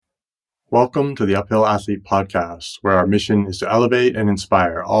Welcome to the Uphill Athlete Podcast, where our mission is to elevate and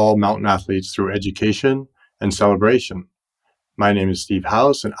inspire all mountain athletes through education and celebration. My name is Steve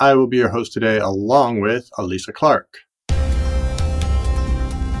House, and I will be your host today along with Elisa Clark.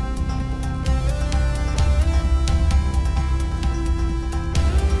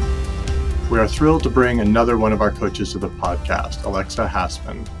 We are thrilled to bring another one of our coaches to the podcast, Alexa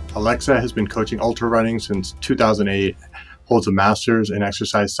Hassman. Alexa has been coaching ultra running since 2008, holds a master's in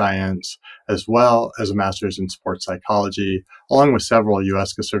exercise science, as well as a master's in sports psychology, along with several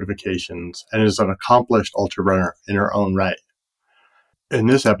USCA certifications, and is an accomplished ultra runner in her own right. In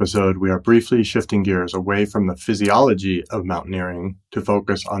this episode, we are briefly shifting gears away from the physiology of mountaineering to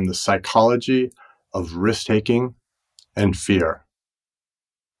focus on the psychology of risk-taking and fear.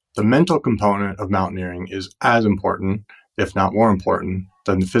 The mental component of mountaineering is as important, if not more important,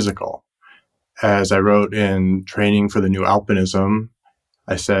 than the physical. As I wrote in Training for the New Alpinism,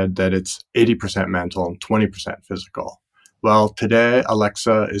 I said that it's 80% mental and 20% physical. Well, today,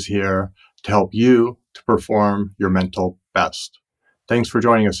 Alexa is here to help you to perform your mental best. Thanks for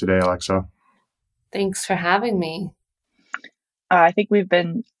joining us today, Alexa. Thanks for having me. I think we've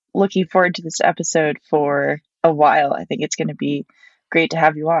been looking forward to this episode for a while. I think it's going to be great to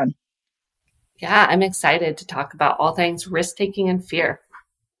have you on. Yeah, I'm excited to talk about all things risk-taking and fear.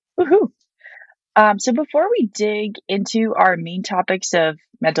 Woohoo! So before we dig into our main topics of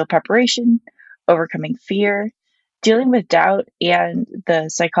mental preparation, overcoming fear, dealing with doubt, and the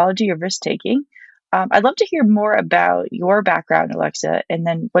psychology of risk-taking, I'd love to hear more about your background, Alexa, and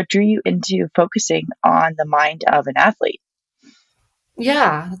then what drew you into focusing on the mind of an athlete.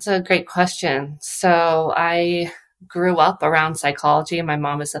 Yeah, that's a great question. So I grew up around psychology. My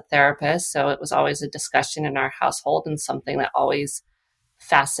mom is a therapist, so it was always a discussion in our household and something that always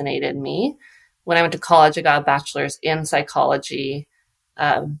fascinated me. When I went to college, I got a bachelor's in psychology,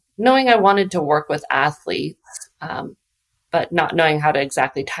 knowing I wanted to work with athletes, but not knowing how to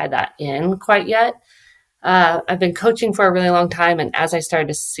exactly tie that in quite yet. I've been coaching for a really long time, and as I started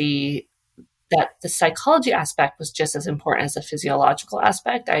to see that the psychology aspect was just as important as the physiological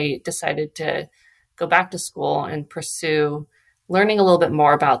aspect, I decided to go back to school and pursue learning a little bit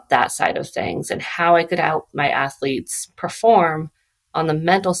more about that side of things and how I could help my athletes perform on the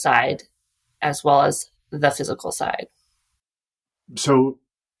mental side as well as the physical side. So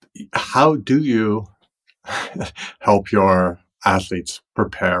how do you help your athletes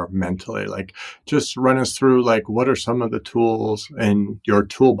prepare mentally? Like, just run us through, like, what are some of the tools in your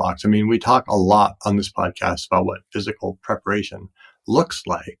toolbox? I mean, we talk a lot on this podcast about what physical preparation looks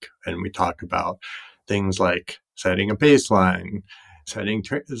like. And we talk about things like setting a baseline, setting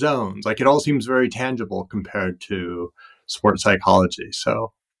zones. Like, it all seems very tangible compared to sports psychology.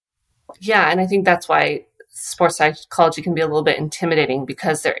 So, yeah, and I think that's why sports psychology can be a little bit intimidating,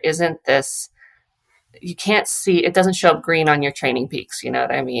 because there isn't this, you can't see, it doesn't show up green on your training peaks. You know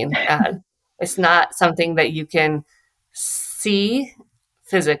what I mean? It's not something that you can see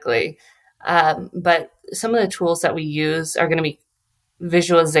physically. But some of the tools that we use are going to be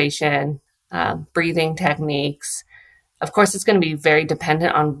visualization, breathing techniques. Of course, it's going to be very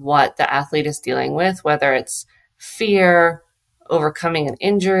dependent on what the athlete is dealing with, whether it's fear, overcoming an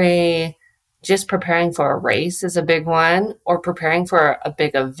injury, just preparing for a race is a big one, or preparing for a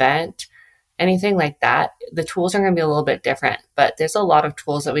big event, anything like that. The tools are going to be a little bit different, but there's a lot of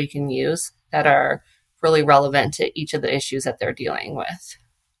tools that we can use that are really relevant to each of the issues that they're dealing with.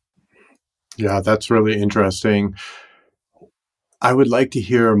 Yeah, that's really interesting. I would like to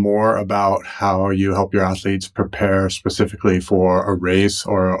hear more about how you help your athletes prepare specifically for a race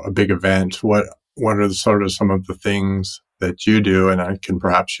or a big event. What are some of the things that you do? And I can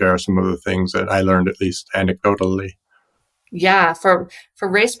perhaps share some of the things that I learned, at least anecdotally. Yeah, for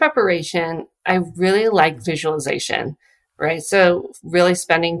race preparation, I really like visualization, right? So really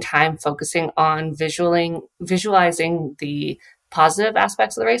spending time focusing on visualizing the positive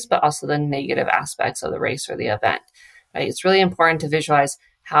aspects of the race, but also the negative aspects of the race or the event, right? It's really important to visualize,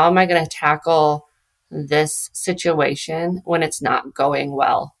 how am I going to tackle this situation when it's not going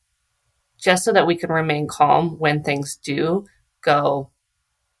well? Just so that we can remain calm when things do go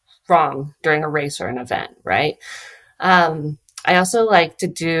wrong during a race or an event, right? I also like to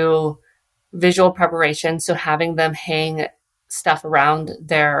do visual preparation. So having them hang stuff around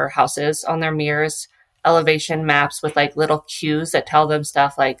their houses, on their mirrors, elevation maps with like little cues that tell them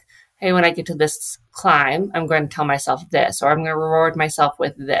stuff like, hey, when I get to this climb, I'm going to tell myself this, or I'm going to reward myself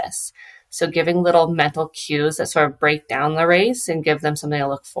with this. So giving little mental cues that sort of break down the race and give them something to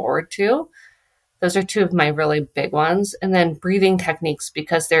look forward to. Those are two of my really big ones. And then breathing techniques,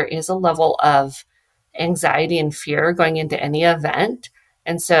 because there is a level of anxiety and fear going into any event.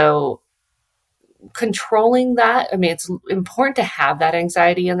 And so controlling that, I mean, it's important to have that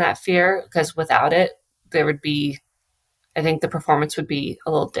anxiety and that fear, because without it, there would be, I think the performance would be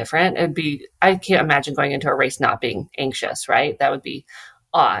a little different. It would be, I can't imagine going into a race not being anxious, right? That would be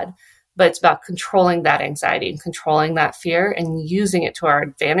odd. But it's about controlling that anxiety and controlling that fear and using it to our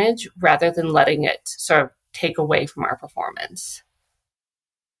advantage rather than letting it sort of take away from our performance.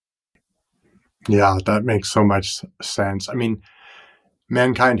 Yeah, that makes so much sense. I mean,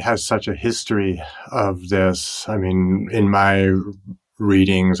 mankind has such a history of this. I mean, in my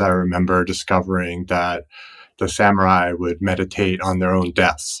readings, I remember discovering that the samurai would meditate on their own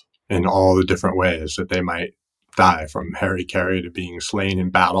deaths in all the different ways that they might die, from hara-kiri to being slain in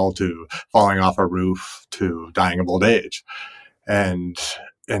battle to falling off a roof to dying of old age. And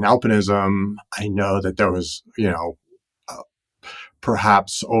in alpinism, I know that there was,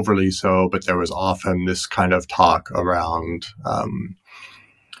 perhaps overly so, but there was often this kind of talk around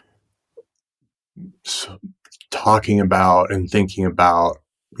talking about and thinking about,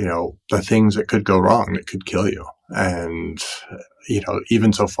 the things that could go wrong that could kill you. And,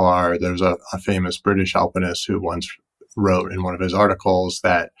 even so far, there's a famous British alpinist who once wrote in one of his articles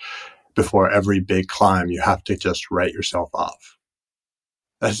that before every big climb, you have to just write yourself off.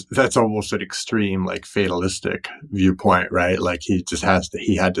 That's almost an extreme, like, fatalistic viewpoint, right? Like, he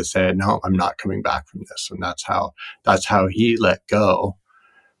had to say, no, I'm not coming back from this. And that's how he let go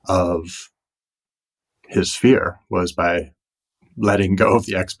of his fear, was by letting go of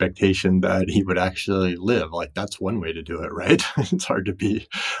the expectation that he would actually live. Like, that's one way to do it, right? It's hard to be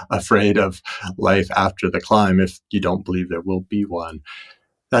afraid of life after the climb if you don't believe there will be one.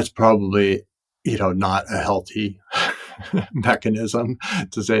 That's probably, not a healthy mechanism,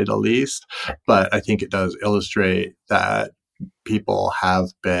 to say the least. But I think it does illustrate that people have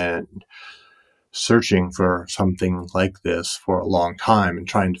been searching for something like this for a long time and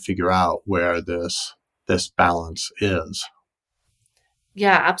trying to figure out where this balance is.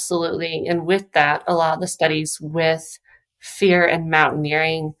 Yeah, absolutely. And with that, a lot of the studies with fear and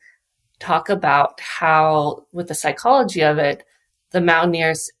mountaineering talk about how, with the psychology of it, the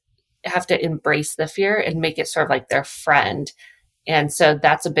mountaineers have to embrace the fear and make it sort of like their friend. And so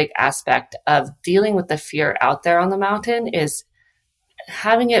that's a big aspect of dealing with the fear out there on the mountain, is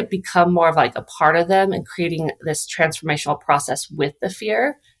having it become more of like a part of them and creating this transformational process with the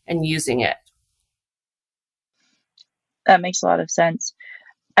fear and using it. That makes a lot of sense.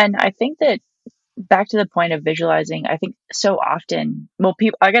 And I think that, back to the point of visualizing, I think so often,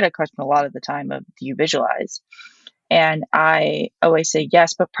 I get a question a lot of the time of, do you visualize? And I always say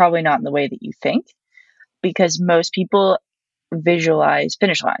yes, but probably not in the way that you think, because most people visualize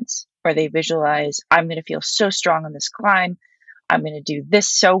finish lines, or they visualize, I'm going to feel so strong on this climb. I'm going to do this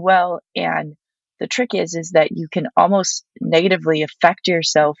so well. And the trick is that you can almost negatively affect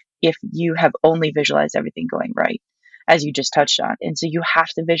yourself if you have only visualized everything going right, as you just touched on. And so you have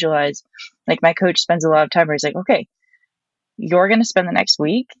to visualize. Like, my coach spends a lot of time where he's like, okay, you're going to spend the next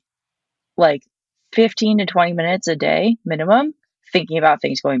week, like 15 to 20 minutes a day minimum, thinking about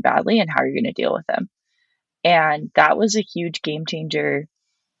things going badly and how you're going to deal with them. And that was a huge game changer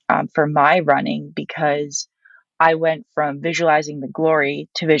for my running, because I went from visualizing the glory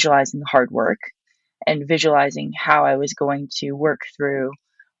to visualizing the hard work and visualizing how I was going to work through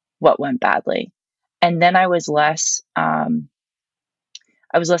what went badly. And then I was less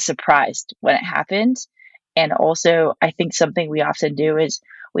surprised when it happened. And also, I think something we often do is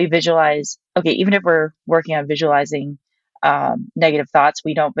we visualize, okay, even if we're working on visualizing negative thoughts,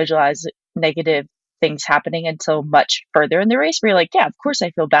 we don't visualize negative things happening until much further in the race, where you're like, yeah, of course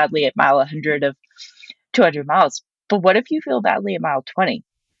I feel badly at mile 100 of 200 miles. But what if you feel badly at mile 20?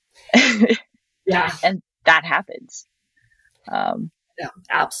 Yeah. And that happens. Yeah,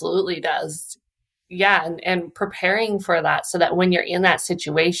 absolutely does. Yeah. And preparing for that, so that when you're in that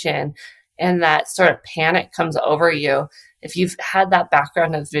situation and that sort of panic comes over you, if you've had that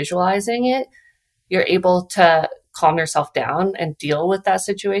background of visualizing it, you're able to calm yourself down and deal with that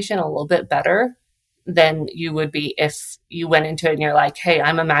situation a little bit better than you would be if you went into it and you're like, hey,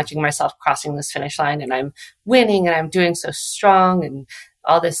 I'm imagining myself crossing this finish line and I'm winning and I'm doing so strong and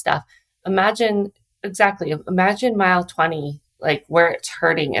all this stuff. Imagine mile 20, like where it's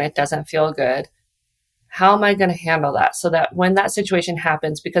hurting and it doesn't feel good. How am I going to handle that, so that when that situation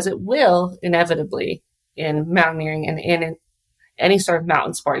happens, because it will inevitably in mountaineering and in any sort of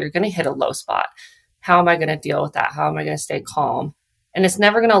mountain sport, you're going to hit a low spot. How am I going to deal with that? How am I going to stay calm? And it's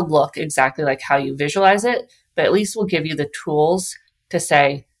never going to look exactly like how you visualize it, but at least we'll give you the tools to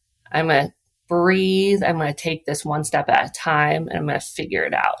say, I'm going to breathe. I'm going to take this one step at a time, and I'm going to figure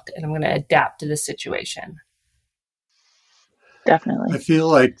it out, and I'm going to adapt to the situation. definitely. I feel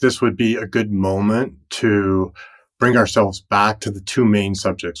like this would be a good moment to bring ourselves back to the two main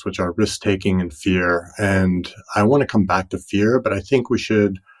subjects, which are risk-taking and fear. And I want to come back to fear, but I think we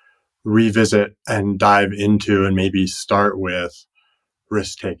should revisit and dive into and maybe start with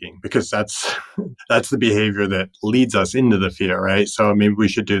risk-taking, because that's the behavior that leads us into the fear, right? So maybe we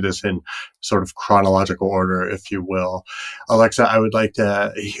should do this in sort of chronological order, if you will. Alexa, I would like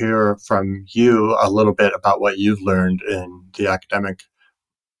to hear from you a little bit about what you've learned in the academic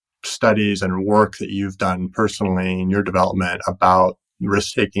studies and work that you've done personally in your development about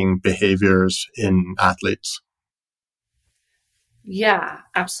risk-taking behaviors in athletes. Yeah,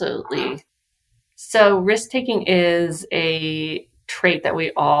 absolutely. So risk taking is a trait that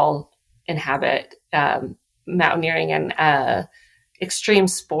we all inhabit. Mountaineering and extreme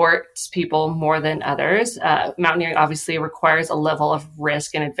sports people more than others. Mountaineering obviously requires a level of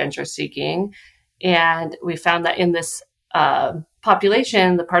risk and adventure seeking. And we found that in this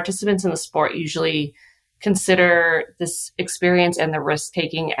population, the participants in the sport usually consider this experience and the risk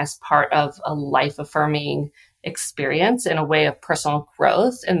taking as part of a life affirming experience and a way of personal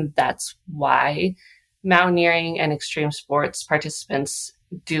growth. And that's why mountaineering and extreme sports participants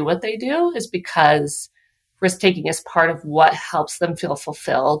do what they do, is because risk taking is part of what helps them feel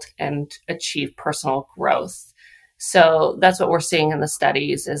fulfilled and achieve personal growth. So that's what we're seeing in the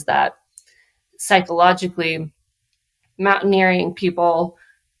studies, is that psychologically, mountaineering people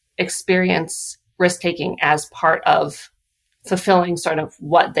experience risk taking as part of fulfilling sort of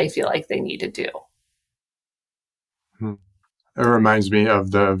what they feel like they need to do. It reminds me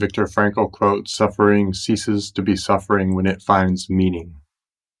of the Viktor Frankl quote, "Suffering ceases to be suffering when it finds meaning."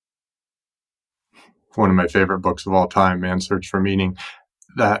 One of my favorite books of all time, Man's Search for Meaning.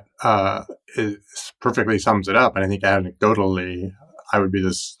 That perfectly sums it up. And I think anecdotally, I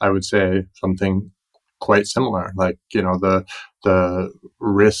would say something quite similar. Like, the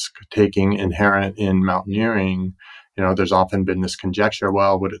risk taking inherent in mountaineering, there's often been this conjecture,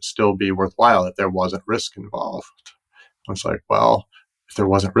 well, would it still be worthwhile if there wasn't risk involved? It's like, well, if there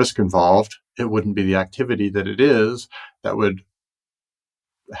wasn't risk involved, it wouldn't be the activity that it is that would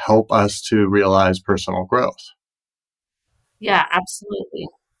help us to realize personal growth. Yeah, absolutely.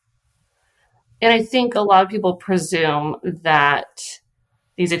 And I think a lot of people presume that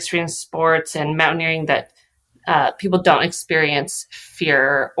these extreme sports and mountaineering, that people don't experience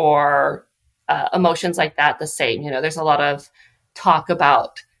fear or emotions like that the same. There's a lot of talk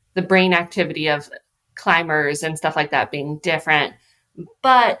about the brain activity of climbers and stuff like that being different,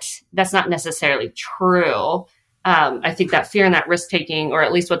 but that's not necessarily true. I think that fear and that risk taking, or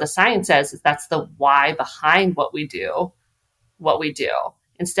at least what the science says, is that's the why behind what we do.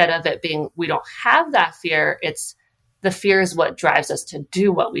 Instead of it being, we don't have that fear, it's the fear is what drives us to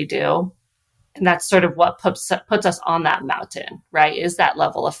do what we do. And that's sort of what puts us on that mountain, right? Is that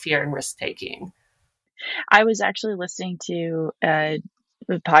level of fear and risk taking. I was actually listening to a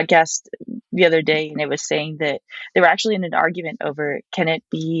podcast the other day, and it was saying that they were actually in an argument over, can it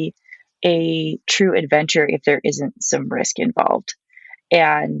be a true adventure if there isn't some risk involved?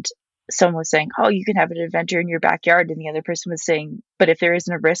 And someone was saying, oh, you can have an adventure in your backyard. And the other person was saying, but if there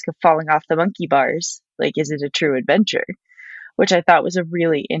isn't a risk of falling off the monkey bars, like, is it a true adventure? Which I thought was a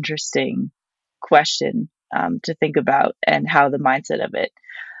really interesting question to think about, and how the mindset of it.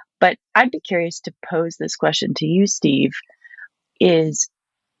 But I'd be curious to pose this question to you, Steve, is,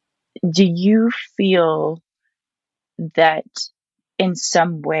 do you feel that in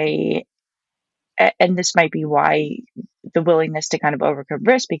some way, and this might be why the willingness to kind of overcome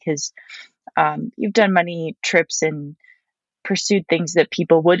risk, because you've done many trips and pursued things that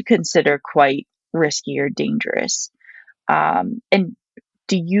people would consider quite risky or dangerous. And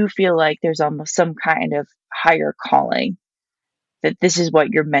do you feel like there's almost some kind of higher calling, that this is what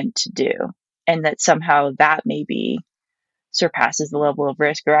you're meant to do, and that somehow that maybe surpasses the level of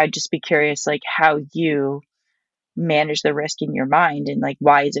risk? Or I'd just be curious, like, how you manage the risk in your mind, and like,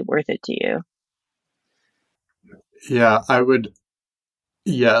 why is it worth it to you? Yeah,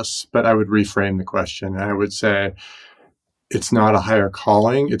 yes, but I would reframe the question. I would say it's not a higher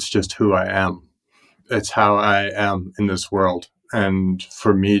calling. It's just who I am. It's how I am in this world. And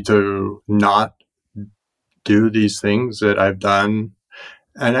for me to not do these things that I've done,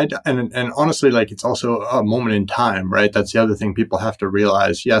 and honestly, like, it's also a moment in time, right? That's the other thing people have to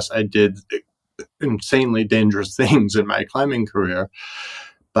realize. Yes, I did insanely dangerous things in my climbing career,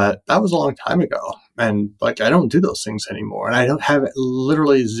 but that was a long time ago. And like, I don't do those things anymore. And I don't have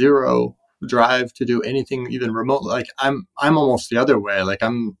literally zero drive to do anything even remote. Like, I'm almost the other way. Like,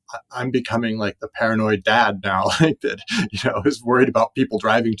 I'm becoming like the paranoid dad now, like, that, is worried about people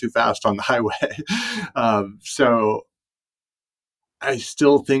driving too fast on the highway. So I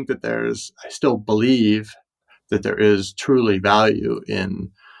still think that I still believe that there is truly value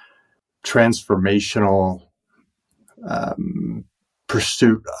in transformational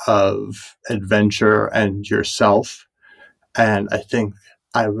pursuit of adventure and yourself. And I think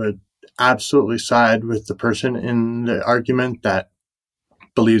I would absolutely side with the person in the argument that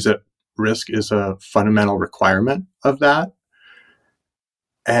believes that risk is a fundamental requirement of that.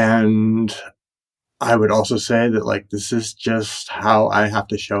 And I would also say that, like, this is just how I have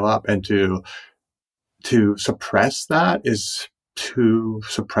to show up, and to suppress that is to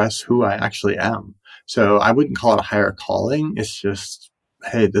suppress who I actually am. So I wouldn't call it a higher calling. It's just,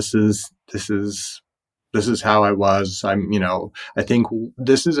 hey, this is how I was. I think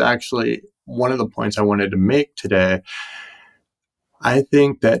this is actually one of the points I wanted to make today. I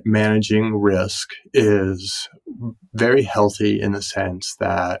think that managing risk is very healthy in the sense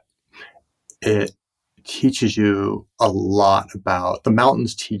that it teaches you a lot about, the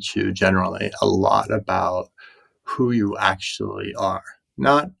mountains teach you generally a lot about who you actually are,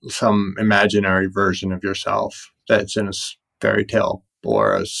 not some imaginary version of yourself that's in a fairy tale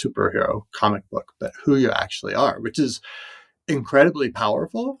or a superhero comic book, but who you actually are, which is incredibly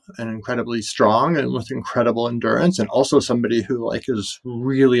powerful and incredibly strong and with incredible endurance, and also somebody who, like, is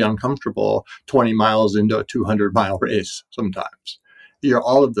really uncomfortable 20 miles into a 200-mile race sometimes. You're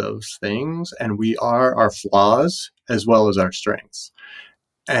all of those things, and we are our flaws as well as our strengths.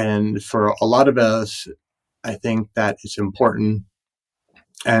 And for a lot of us, I think that it's important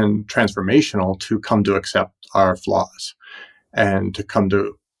and transformational to come to accept our flaws and to come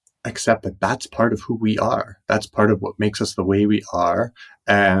to accept that that's part of who we are. That's part of what makes us the way we are.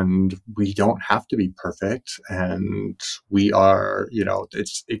 And we don't have to be perfect. And we are,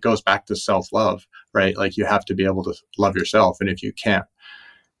 it goes back to self-love, right? Like, you have to be able to love yourself. And if you can't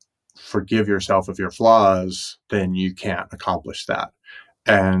forgive yourself of your flaws, then you can't accomplish that.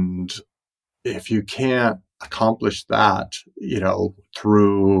 And if you can't accomplish that,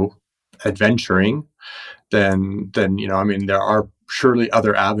 through adventuring, then there are surely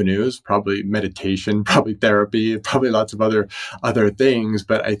other avenues, probably meditation, probably therapy, probably lots of other things.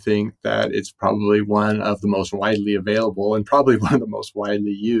 But I think that it's probably one of the most widely available and probably one of the most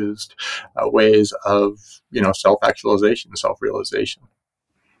widely used ways of, self-actualization, self-realization.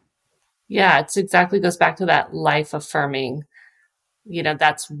 Yeah, it's exactly goes back to that life affirming.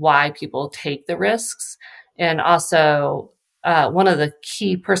 That's why people take the risks. And also, one of the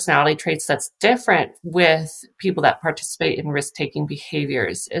key personality traits that's different with people that participate in risk-taking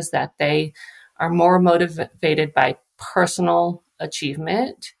behaviors is that they are more motivated by personal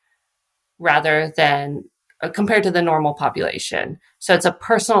achievement rather than compared to the normal population. So it's a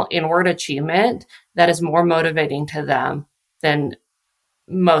personal inward achievement that is more motivating to them than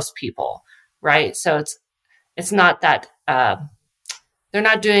most people, right? So it's not that they're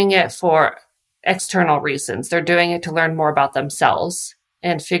not doing it for external reasons. They're doing it to learn more about themselves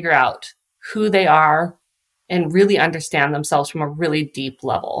and figure out who they are and really understand themselves from a really deep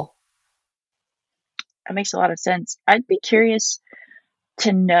level. That makes a lot of sense. I'd be curious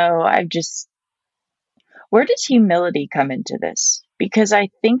to know, where does humility come into this? Because I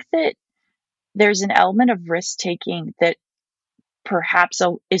think that there's an element of risk taking that perhaps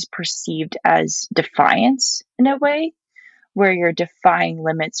is perceived as defiance in a way, where you're defying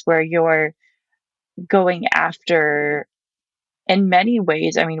limits, where you're going after, in many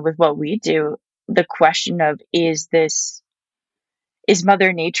ways, with what we do, the question of, is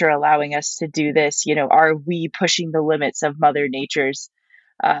Mother Nature allowing us to do this? Are we pushing the limits of Mother Nature's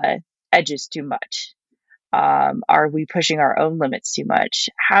edges too much? Are we pushing our own limits too much?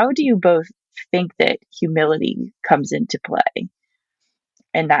 How do you both think that humility comes into play,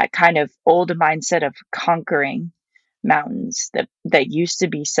 and that kind of old mindset of conquering mountains that used to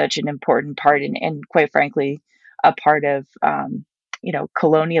be such an important part, and quite frankly, a part of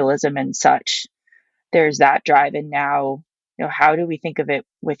colonialism and such? There's that drive, and now, how do we think of it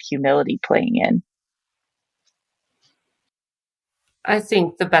with humility playing in? I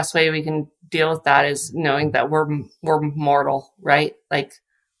think the best way we can deal with that is knowing that we're mortal, right? Like,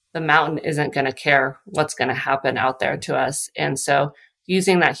 the mountain isn't going to care what's going to happen out there to us. And so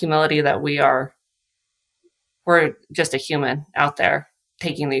using that humility that we're just a human out there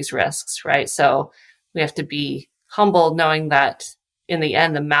taking these risks, right? So we have to be humble, knowing that in the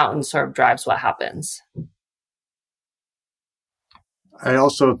end, the mountain sort of drives what happens. I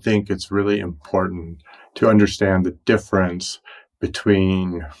also think it's really important to understand the difference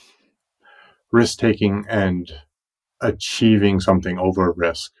between risk-taking and achieving something over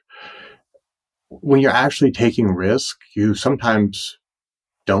risk. When you're actually taking risk, you sometimes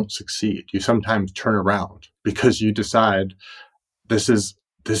don't succeed. You sometimes turn around because you decide this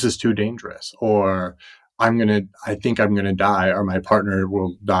is too dangerous, or I think I'm gonna die, or my partner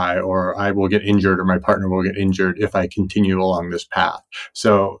will die, or I will get injured, or my partner will get injured if I continue along this path.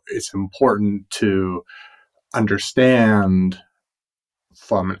 So it's important to understand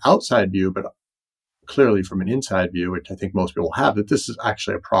from an outside view, but clearly from an inside view, which I think most people have, that this is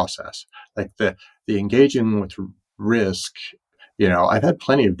actually a process. Like the engaging with risk, I've had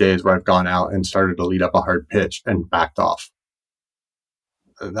plenty of days where I've gone out and started to lead up a hard pitch and backed off.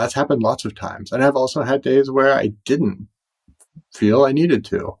 That's happened lots of times. And I've also had days where I didn't feel I needed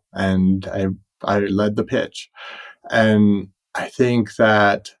to, and I led the pitch. And I think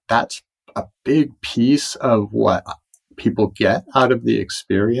that that's a big piece of what people get out of the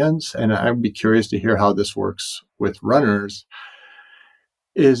experience. And I'd be curious to hear how this works with runners.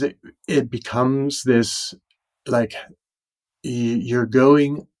 Is it becomes this, like, you're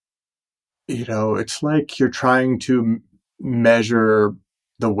going, it's like you're trying to measure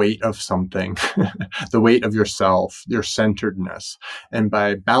the weight of something, the weight of yourself, your centeredness. And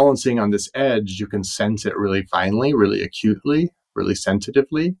by balancing on this edge, you can sense it really finely, really acutely, really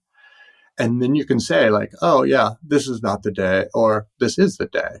sensitively. And then you can say, like, oh yeah, this is not the day, or this is the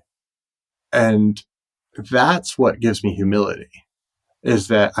day. And that's what gives me humility, is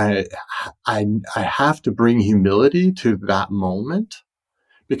that I have to bring humility to that moment,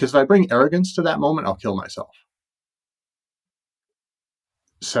 because if I bring arrogance to that moment, I'll kill myself.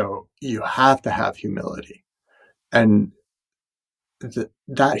 So you have to have humility, and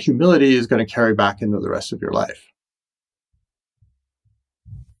that humility is going to carry back into the rest of your life.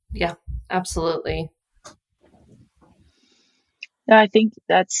 Yeah, absolutely. No, I think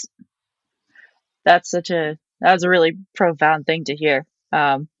that's a really profound thing to hear.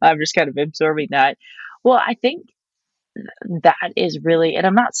 I'm just kind of absorbing that. Well, I think that is really, and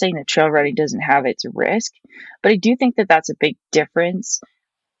I'm not saying that trail running doesn't have its risk, but I do think that that's a big difference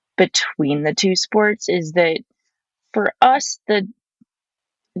between the two sports, is that for us, the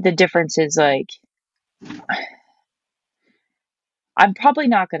difference is, like, I'm probably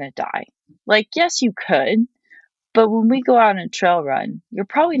not going to die. Like, yes, you could, but when we go out on a trail run, you're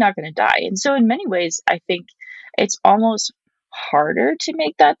probably not going to die. And so in many ways, I think it's almost harder to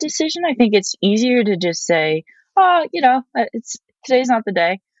make that decision. I think it's easier to just say, oh, today's not the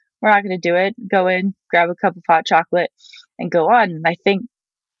day. We're not going to do it. Go in, grab a cup of hot chocolate, and go on. And I think,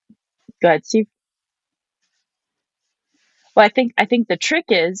 go ahead, Steve. Well, I think the trick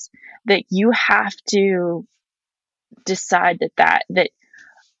is that you have to decide that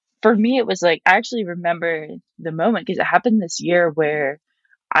for me, it was like, I actually remember the moment, because it happened this year where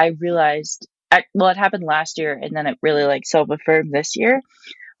I realized, it happened last year, and then it really, like, self-affirmed this year,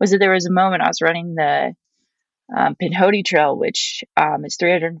 was that there was a moment I was running the Pinhoti Trail, which is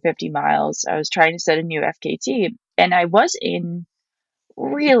 350 miles. I was trying to set a new FKT, and I was in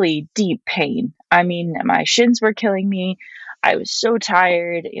really deep pain. I mean, my shins were killing me. I was so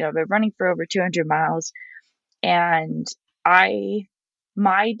tired. I've been running for over 200 miles, and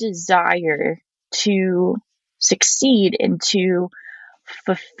my desire to succeed and to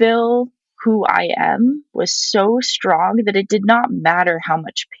fulfill who I am was so strong that it did not matter how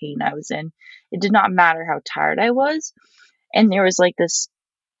much pain I was in. It did not matter how tired I was. And there was, like, this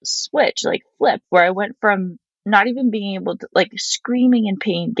switch, like, flip, where I went from not even being able to, like, screaming in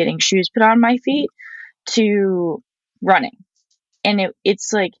pain, getting shoes put on my feet, to running. And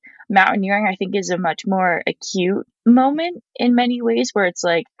it's like, mountaineering, I think, is a much more acute moment in many ways, where it's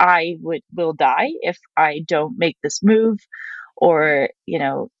like, I will die if I don't make this move, or,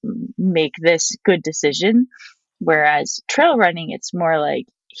 make this good decision. Whereas trail running, it's more like,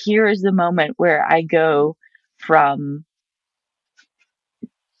 here is the moment where I go from,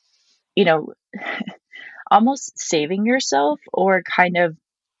 almost saving yourself, or kind of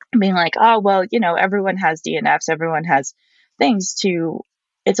being like, oh, well, everyone has DNFs, everyone has things, to,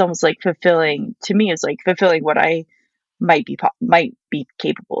 it's almost like fulfilling, to me, it's like fulfilling what I might be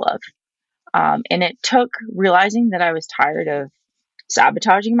capable of. And it took realizing that I was tired of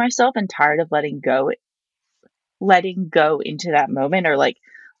sabotaging myself, and tired of letting go into that moment, or, like,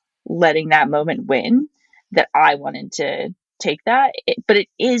 letting that moment win, that I wanted to take that. But it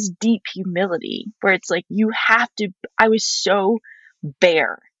is deep humility, where it's like, I was so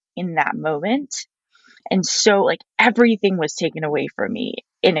bare in that moment, and so, like, everything was taken away from me,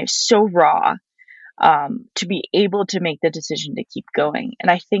 and it's so raw, to be able to make the decision to keep going. And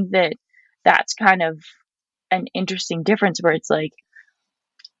I think that that's kind of an interesting difference, where it's like,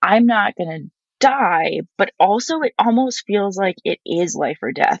 I'm not going to die, but also it almost feels like it is life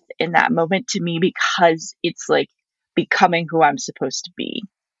or death in that moment to me, because it's like becoming who I'm supposed to be.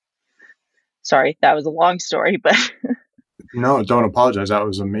 Sorry, that was a long story, but No, don't apologize. That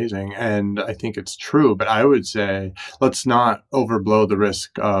was amazing. And I think it's true. But I would say let's not overblow the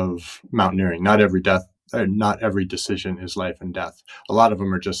risk of mountaineering. Not every decision is life and death. A lot of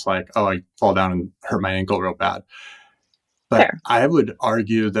them are just like, oh, I fall down and hurt my ankle real bad. But Fair. I would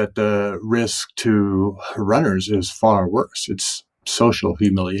argue that the risk to runners is far worse. It's social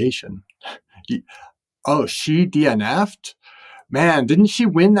humiliation. Oh, she DNF'd? Man, didn't she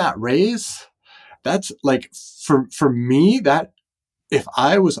win that race? That's like, for me, that if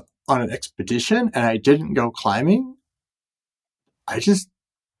I was on an expedition and I didn't go climbing, I just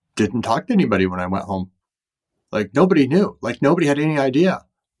didn't talk to anybody when I went home. Like nobody knew. Like nobody had any idea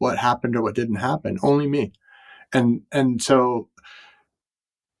what happened or what didn't happen. Only me. And so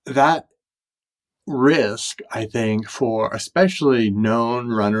that risk, I think, for especially known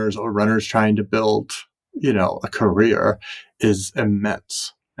runners or runners trying to build, a career is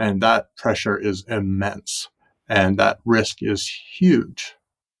immense. And that pressure is immense. And that risk is huge.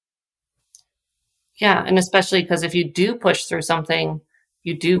 Yeah. And especially because if you do push through something,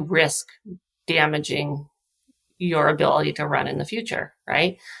 you do risk damaging your ability to run in the future,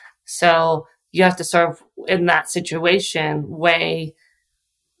 right? So you have to sort of, in that situation, weigh,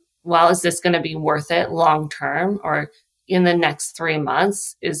 well, is this going to be worth it long term, or in the next 3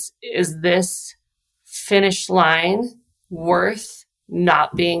 months? Is this finish line worth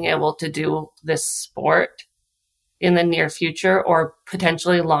not being able to do this sport in the near future or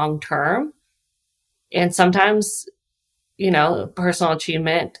potentially long term? And sometimes, personal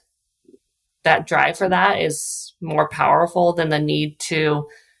achievement, that drive for that is more powerful than the need to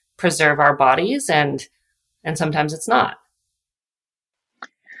preserve our bodies, and sometimes it's not.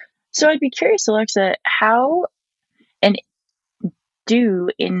 So I'd be curious, Alexa, how and do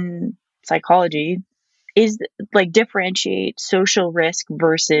in psychology is like differentiate social risk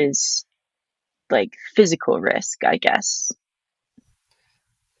versus like physical risk, I guess.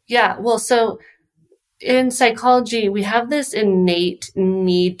 Yeah, well, so in psychology, we have this innate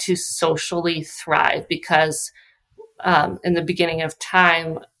need to socially thrive because in the beginning of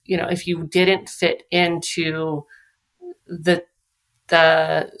time, if you didn't fit into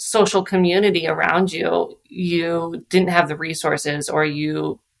the social community around you, you didn't have the resources or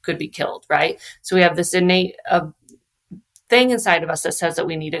you could be killed, right? So we have this innate thing inside of us that says that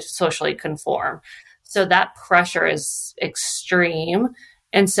we need to socially conform. So that pressure is extreme.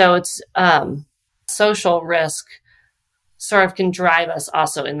 And so it's social risk sort of can drive us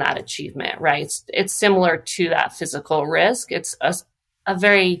also in that achievement, right? It's similar to that physical risk. It's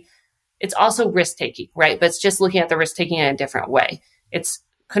it's also risk taking, right? But it's just looking at the risk taking in a different way. It's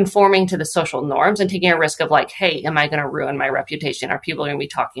conforming to the social norms and taking a risk of like, hey, am I going to ruin my reputation? Are people going to be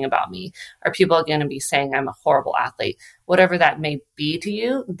talking about me? Are people going to be saying I'm a horrible athlete? Whatever that may be to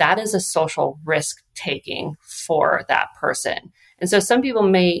you, that is a social risk taking for that person. And so some people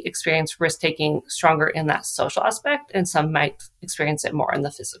may experience risk taking stronger in that social aspect, and some might experience it more in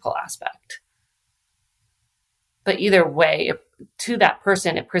the physical aspect. But either way, to that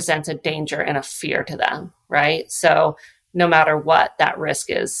person, it presents a danger and a fear to them, right? So no matter what, that risk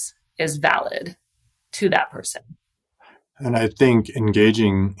is valid to that person. And I think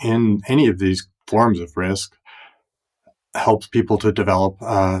engaging in any of these forms of risk helps people to develop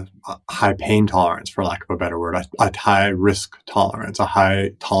a high pain tolerance, for lack of a better word, a high risk tolerance, a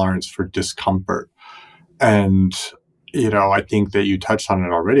high tolerance for discomfort. And, I think that you touched on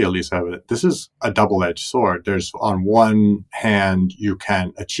it already, Elisa. This is a double-edged sword. There's, on one hand, you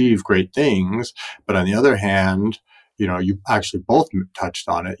can achieve great things, but on the other hand, you actually both touched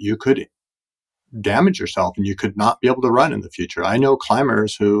on it. You could damage yourself and you could not be able to run in the future. I know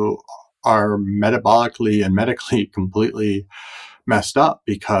climbers who are metabolically and medically completely messed up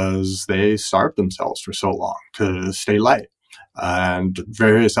because they starved themselves for so long to stay light. And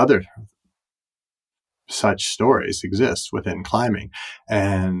various other such stories exist within climbing.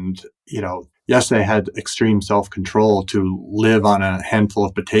 And, yes, they had extreme self-control to live on a handful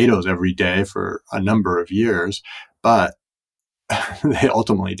of potatoes every day for a number of years, but they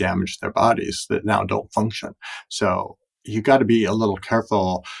ultimately damaged their bodies that now don't function. So you got to be a little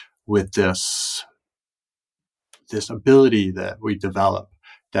careful with this ability that we develop,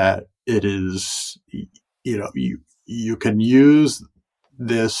 that it is, you can use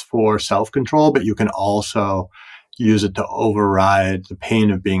this for self-control, but you can also use it to override the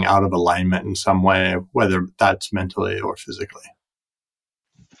pain of being out of alignment in some way, whether that's mentally or physically.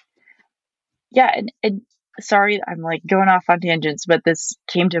 Yeah, and sorry, I'm like going off on tangents, but this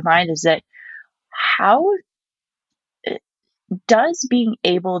came to mind is that how does being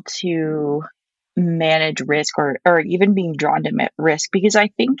able to manage risk or even being drawn to risk? Because I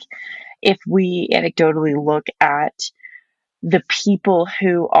think if we anecdotally look at the people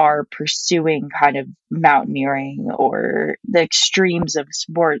who are pursuing kind of mountaineering or the extremes of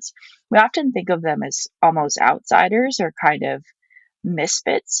sports, we often think of them as almost outsiders or kind of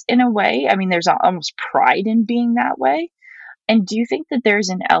misfits in a way. I mean, there's almost pride in being that way. And do you think that there's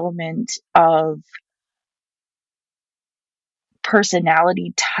an element of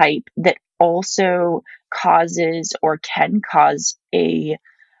personality type that also causes or can cause a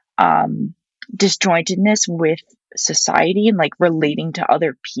um, disjointedness with society and like relating to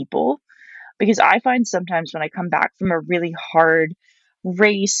other people? Because I find sometimes when I come back from a really hard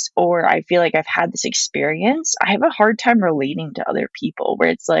race or I feel like I've had this experience, I have a hard time relating to other people where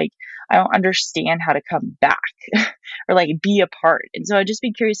it's like I don't understand how to come back or like be a part. And so I'd just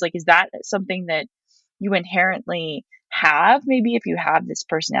be curious, like, is that something that you inherently have, maybe if you have this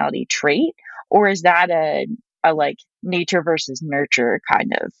personality trait, or is that a like nature versus nurture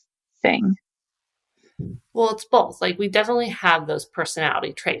kind of thing? Well, it's both. Like we definitely have those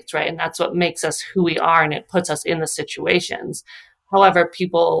personality traits, right? And that's what makes us who we are and it puts us in the situations. However,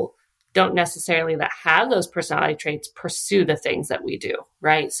 people don't necessarily that have those personality traits pursue the things that we do,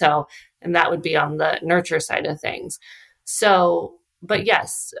 right? So, and that would be on the nurture side of things. So, but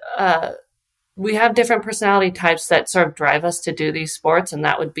yes, we have different personality types that sort of drive us to do these sports, and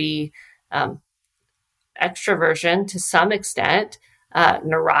that would be um, extroversion to some extent,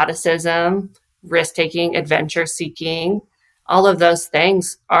 neuroticism, risk taking, adventure seeking. All of those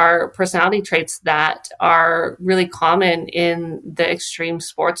things are personality traits that are really common in the extreme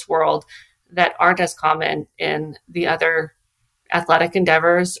sports world that aren't as common in the other athletic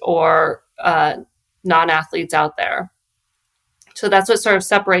endeavors or non athletes out there. So that's what sort of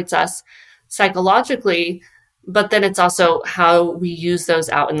separates us psychologically, but then it's also how we use those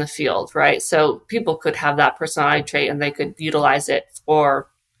out in the field, right? So people could have that personality trait and they could utilize it for,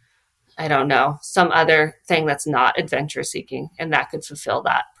 I don't know, some other thing that's not adventure seeking, and that could fulfill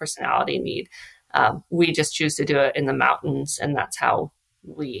that personality need. We just choose to do it in the mountains, and that's how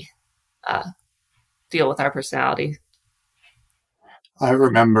we deal with our personality. I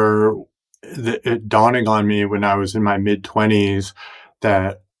remember it dawning on me when I was in my mid-20s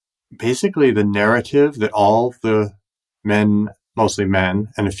that basically the narrative that all the men, mostly men,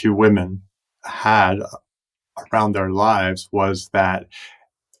 and a few women had around their lives was that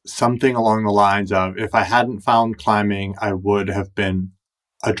something along the lines of, if I hadn't found climbing, I would have been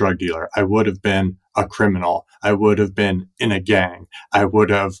a drug dealer. I would have been a criminal. I would have been in a gang. I would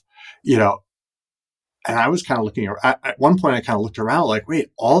have, you know, and I was kind of looking at one point, I kind of looked around like,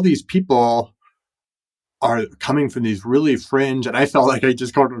 wait, all these people are coming from these really fringe, and I felt like I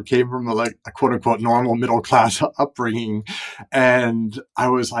just kind of came from a quote unquote normal middle class upbringing. And I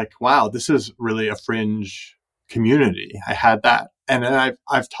was like, wow, this is really a fringe community. I had that. And then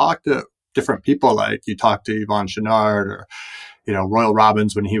I've talked to different people, like you talk to Yvon Chouinard or, Royal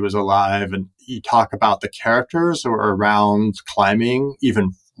Robbins when he was alive, and you talk about the characters who were around climbing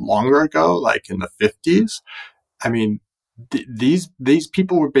even longer ago, like in the 50s. I mean, these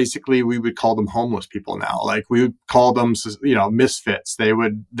people were basically, we would call them homeless people now. Like we would call them, misfits. They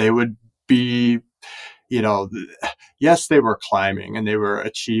would be, yes, they were climbing and they were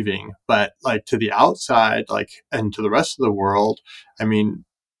achieving, but like to the outside, like, and to the rest of the world, I mean,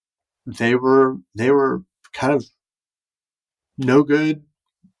 they were kind of no good,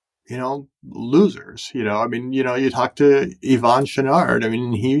 losers, I mean, you talk to Yvon Chouinard. I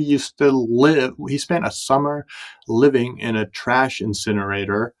mean, he spent a summer living in a trash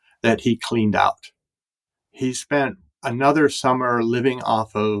incinerator that he cleaned out. He spent another summer living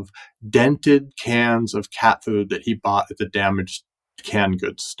off of dented cans of cat food that he bought at the damaged canned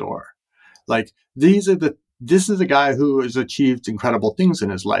goods store. Like this is a guy who has achieved incredible things in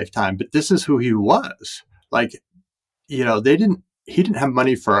his lifetime, but this is who he was. Like, he didn't have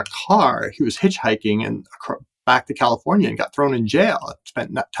money for a car. He was hitchhiking and back to California and got thrown in jail,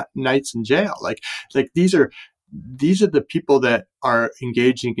 spent nights in jail. Like these are the people that are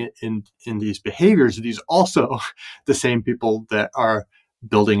engaging in these behaviors. These are also the same people that are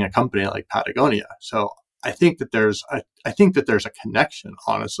building a company like Patagonia. So I think that there's a connection,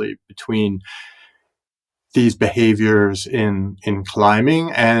 honestly, between these behaviors in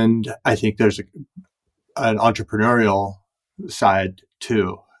climbing, and I think there's an entrepreneurial side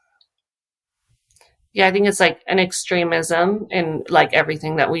too. Yeah, I think it's like an extremism in like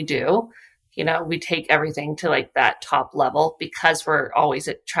everything that we do. We take everything to like that top level because we're always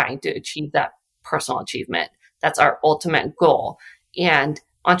trying to achieve that personal achievement. That's our ultimate goal. And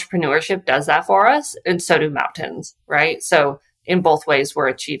entrepreneurship does that for us, and so do mountains, right? So in both ways, we're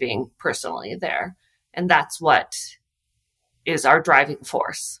achieving personally there. And that's what is our driving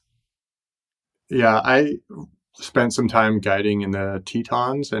force. Yeah, spent some time guiding in the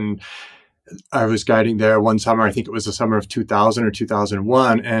Tetons, and I was guiding there one summer. I think it was the summer of 2000 or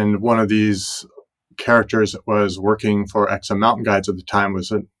 2001. And one of these characters that was working for XM Mountain Guides at the time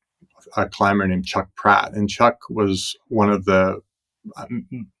was a climber named Chuck Pratt. And Chuck was one of the,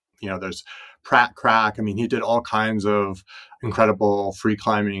 there's Pratt Crack. I mean, he did all kinds of incredible free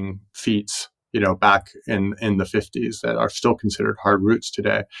climbing feats, back in the 50s that are still considered hard routes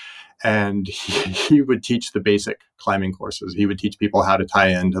today. And he would teach the basic climbing courses. He would teach people how to tie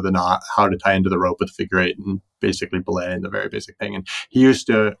into the knot, how to tie into the rope with a figure eight, and basically belay and the very basic thing. And he used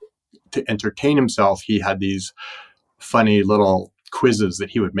to entertain himself. He had these funny little quizzes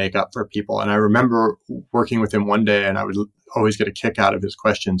that he would make up for people. And I remember working with him one day, and I would always get a kick out of his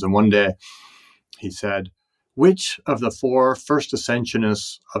questions. And one day he said, "Which of the 4 first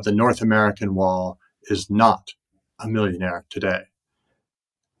ascensionists of the North American Wall is not a millionaire today?"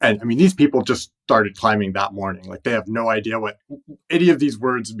 And I mean, these people just started climbing that morning. Like, they have no idea what any of these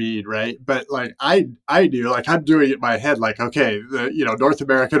words mean, right? But like I do, like, I'm doing it in my head, like, okay, the North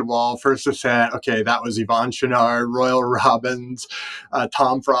American Wall, first ascent, okay, that was Yvon Chouinard, Royal Robbins,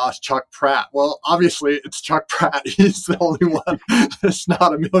 Tom Frost, Chuck Pratt. Well, obviously it's Chuck Pratt. He's the only one that's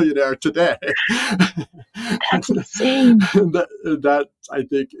not a millionaire today. That's insane. that I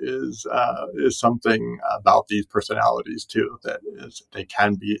think is something about these personalities too, that is they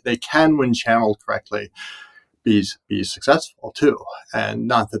can, when channeled correctly, be successful too. And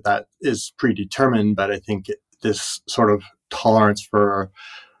not that is predetermined, but I think this sort of tolerance for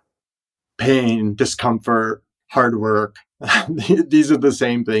pain, discomfort, hard work, these are the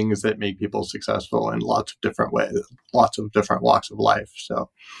same things that make people successful in lots of different ways, lots of different walks of life. So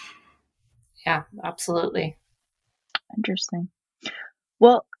yeah, absolutely. Interesting.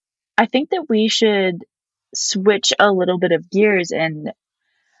 Well, I think that we should switch a little bit of gears and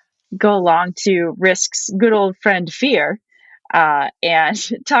go along to Risk's good old friend fear,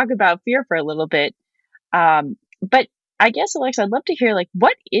 and talk about fear for a little bit. But I guess, Alexa, I'd love to hear, like,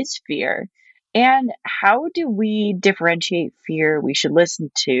 what is fear, and how do we differentiate fear we should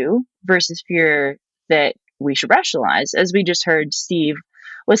listen to versus fear that we should rationalize? As we just heard, Steve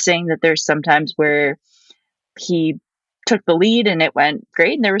was saying that there's sometimes where he took the lead and it went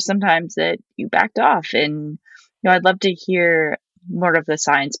great, and there were some times that you backed off. And I'd love to hear more of the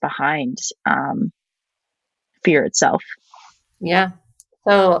science behind fear itself. Yeah.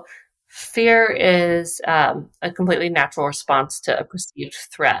 So fear is a completely natural response to a perceived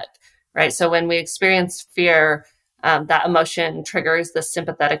threat, right? So when we experience fear, that emotion triggers the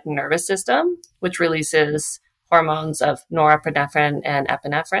sympathetic nervous system, which releases hormones of norepinephrine and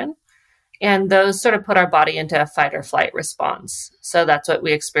epinephrine. And those sort of put our body into a fight or flight response. So that's what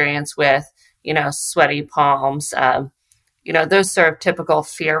we experience with, sweaty palms, those sort of typical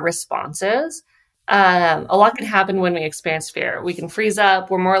fear responses. A lot can happen when we experience fear. We can freeze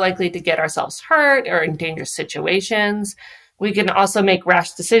up. We're more likely to get ourselves hurt or in dangerous situations. We can also make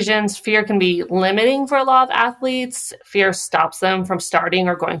rash decisions. Fear can be limiting for a lot of athletes. Fear stops them from starting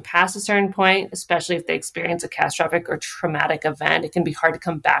or going past a certain point, especially if they experience a catastrophic or traumatic event. It can be hard to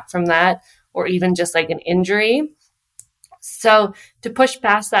come back from that, or even just like an injury. So to push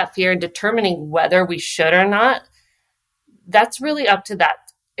past that fear and determining whether we should or not, that's really up to that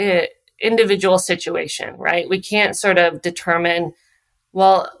individual situation, right? We can't sort of determine,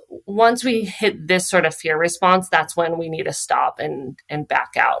 well, once we hit this sort of fear response, that's when we need to stop and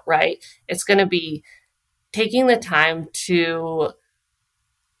back out, right? It's going to be taking the time to,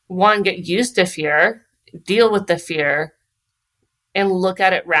 one, get used to fear, deal with the fear, and look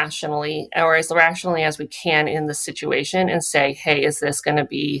at it rationally, or as rationally as we can in the situation, and say, hey, is this going to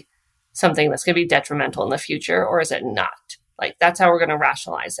be something that's going to be detrimental in the future, or is it not? Like, that's how we're going to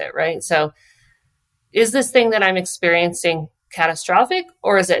rationalize it, right? So is this thing that I'm experiencing catastrophic,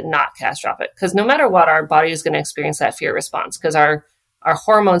 or is it not catastrophic? Because no matter what, our body is going to experience that fear response because our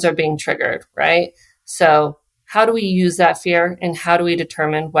hormones are being triggered, right? So how do we use that fear, and how do we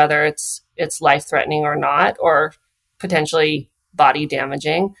determine whether it's life-threatening or not, or potentially body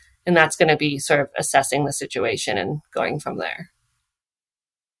damaging? And that's going to be sort of assessing the situation and going from there.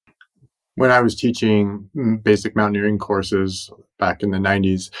 When I was teaching basic mountaineering courses back in the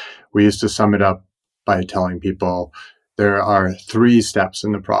 90s, we used to sum it up by telling people there are 3 steps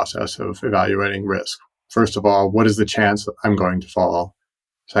in the process of evaluating risk. First of all, what is the chance that I'm going to fall?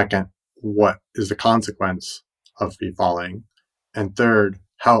 Second, what is the consequence of me falling? And third,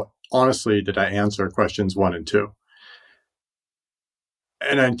 how honestly did I answer questions 1 and 2?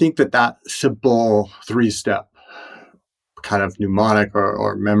 And I think that simple 3-step kind of mnemonic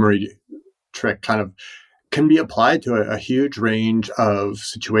or memory trick kind of can be applied to a huge range of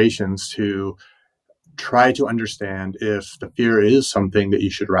situations to try to understand if the fear is something that you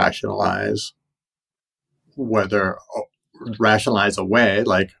should rationalize, whether rationalize away,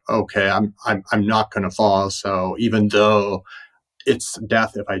 like, okay, I'm not going to fall. So even though it's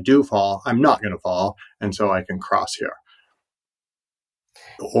death, if I do fall, I'm not going to fall. And so I can cross here.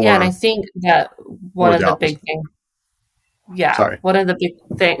 Yeah, and I Or, think that one or of the the big opposite. things, yeah, Sorry. one of the big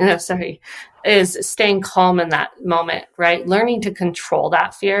things, no, sorry, is staying calm in that moment, right? Learning to control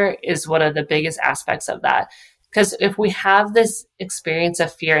that fear is one of the biggest aspects of that. Because if we have this experience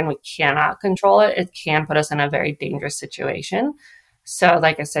of fear and we cannot control it, it can put us in a very dangerous situation. So,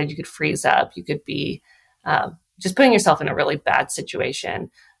 like I said, you could freeze up, you could be just putting yourself in a really bad situation.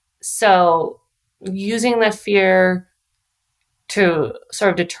 So, using the fear to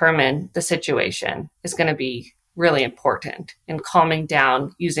sort of determine the situation is going to be really important, and calming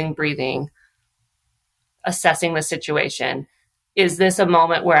down, using breathing, assessing the situation. Is this a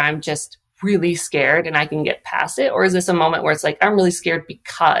moment where I'm just really scared and I can get past it? Or is this a moment where it's like, I'm really scared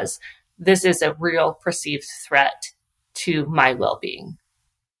because this is a real perceived threat to my well being?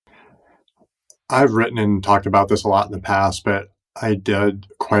 I've written and talked about this a lot in the past, but I did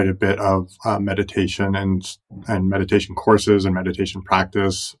quite a bit of meditation and meditation courses and meditation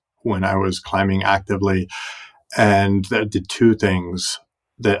practice when I was climbing actively. And that did two things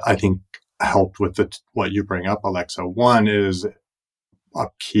that I think helped with what you bring up, Alexa. One is a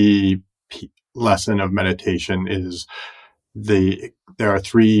key lesson of meditation is there are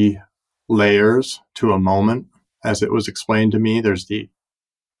three layers to a moment, as it was explained to me. There's the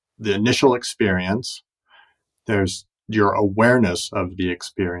initial experience, there's your awareness of the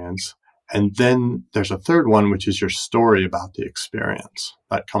experience, and then there's a third one, which is your story about the experience.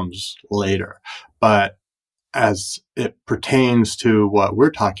 That comes later. But as it pertains to what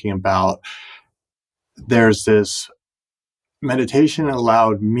we're talking about, there's this meditation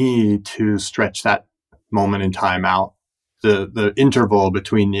allowed me to stretch that moment in time out, the interval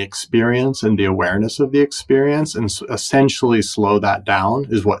between the experience and the awareness of the experience, and essentially slow that down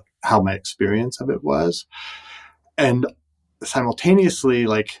is how my experience of it was. And simultaneously,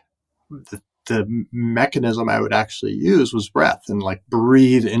 like, the mechanism I would actually use was breath, and like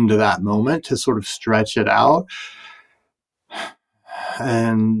breathe into that moment to sort of stretch it out.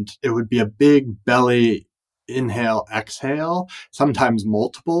 And it would be a big belly inhale, exhale, sometimes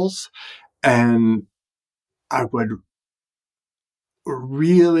multiples. And I would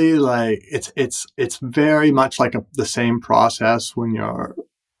really like, it's very much like the same process when you're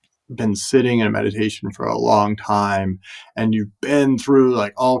been sitting in meditation for a long time and you've been through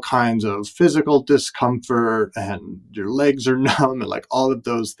like all kinds of physical discomfort and your legs are numb and like all of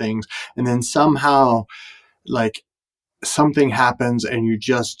those things. And then somehow, like, something happens and you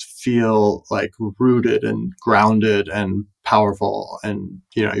just feel like rooted and grounded and powerful, and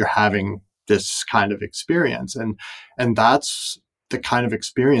you're having this kind of experience, and that's the kind of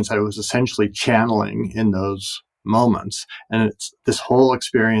experience I was essentially channeling in those moments. And it's this whole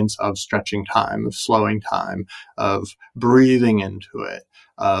experience of stretching time, of slowing time, of breathing into it,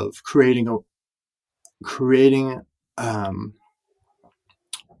 of creating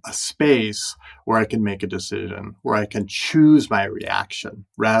a space where I can make a decision, where I can choose my reaction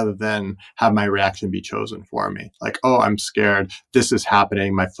rather than have my reaction be chosen for me. Like, oh, I'm scared. This is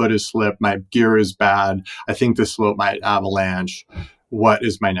happening. My foot is slipped. My gear is bad. I think this slope might avalanche. What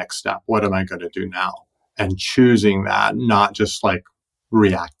is my next step? What am I going to do now? And choosing that, not just like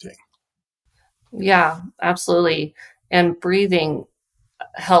reacting. Yeah, absolutely. And breathing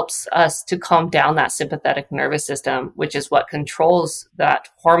helps us to calm down that sympathetic nervous system, which is what controls that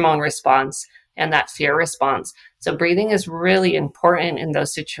hormone response and that fear response. So breathing is really important in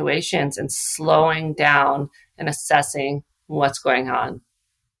those situations, and slowing down and assessing what's going on.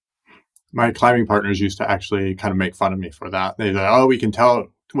 My climbing partners used to actually kind of make fun of me for that. They said, oh, we can tell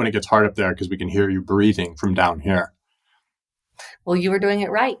when it gets hard up there because we can hear you breathing from down here. Well, you were doing it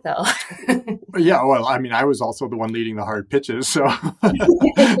right, though. Yeah, well, I mean, I was also the one leading the hard pitches, so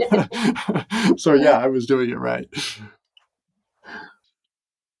so yeah, I was doing it right.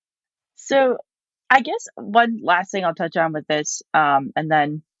 So I guess one last thing I'll touch on with this, and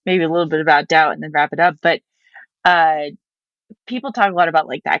then maybe a little bit about doubt and then wrap it up. But uh, people talk a lot about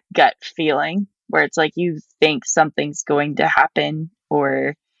like that gut feeling where it's like you think something's going to happen,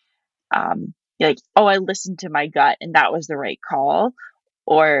 or you're like, oh, I listened to my gut and that was the right call,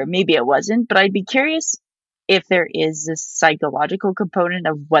 or maybe it wasn't. But I'd be curious if there is this psychological component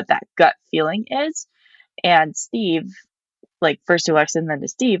of what that gut feeling is. And Steve, like first to Alexa and then to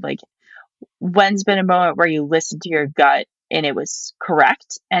Steve, like when's been a moment where you listened to your gut and it was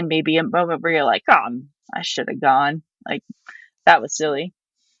correct, and maybe a moment where you're like, oh, I should have gone, like that was silly.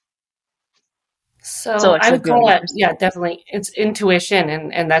 So So I Alexa, would if you want call to go that, first. yeah, definitely. It's intuition,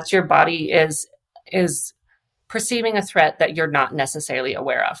 and that's your body is perceiving a threat that you're not necessarily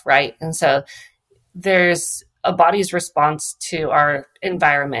aware of, right? And so there's a body's response to our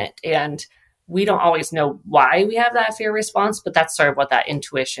environment, and we don't always know why we have that fear response, but that's sort of what that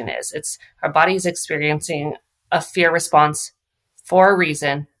intuition is. It's our body's experiencing a fear response for a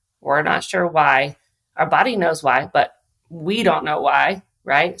reason. We're not sure why. Our body knows why, but we don't know why,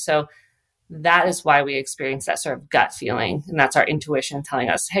 right? So that is why we experience that sort of gut feeling, and that's our intuition telling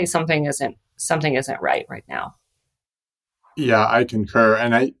us, hey, something isn't right now. Yeah, I concur.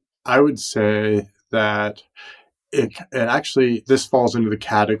 And I would say that it actually, this falls into the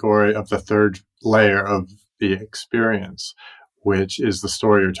category of the third layer of the experience, which is the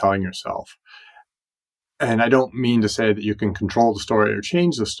story you're telling yourself. And I don't mean to say that you can control the story or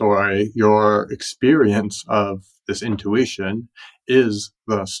change the story. Your experience of this intuition is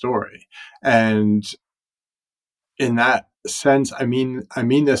the story. And in that sense, I mean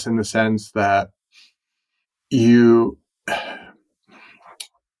this in the sense that you,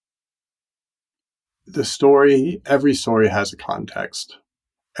 every story has a context.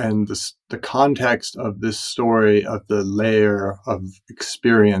 And the context of this story, of the layer of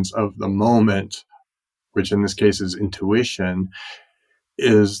experience of the moment, which in this case is intuition,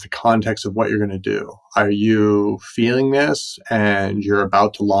 is the context of what you're going to do. Are you feeling this and you're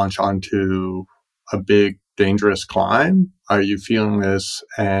about to launch onto a big, dangerous climb? Are you feeling this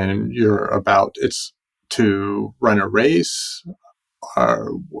and you're about to run a race? Are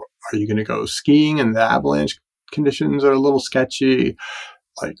you going to go skiing and the avalanche conditions are a little sketchy?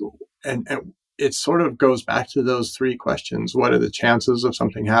 Like, and it sort of goes back to those three questions. What are the chances of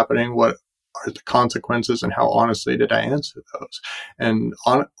something happening? What are the consequences, and how honestly did I answer those? And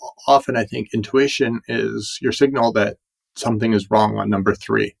often I think intuition is your signal that something is wrong on number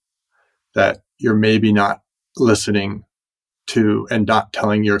three, that you're maybe not listening to and not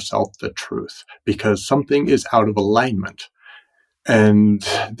telling yourself the truth because something is out of alignment. And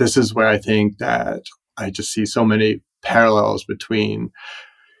this is where I think that I just see so many parallels between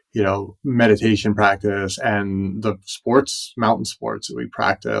meditation practice and the mountain sports that we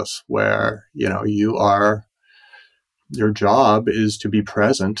practice, where, your job is to be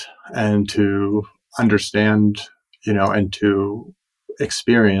present and to understand, and to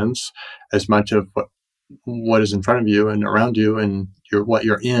experience as much of what is in front of you and around you and what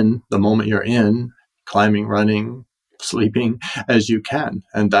you're in, the moment you're in, climbing, running, sleeping, as you can.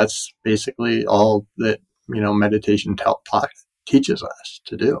 And that's basically all that, meditation teaches us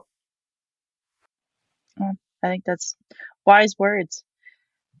to do. I think that's wise words.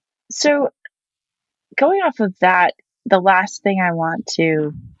 So, going off of that, the last thing I want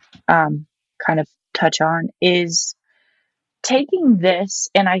to kind of touch on is taking this,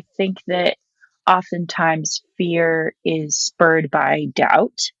 and I think that oftentimes fear is spurred by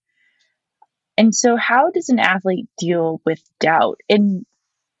doubt. And so, how does an athlete deal with doubt? And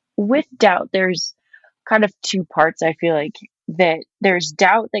with doubt, there's kind of two parts. I feel like that there's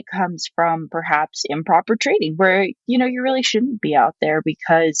doubt that comes from perhaps improper training, where you really shouldn't be out there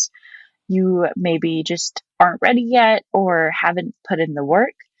because you maybe just aren't ready yet or haven't put in the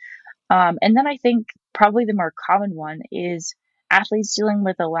work. And then I think probably the more common one is athletes dealing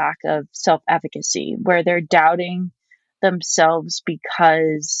with a lack of self efficacy, where they're doubting themselves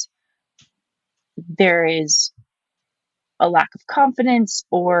because there is a lack of confidence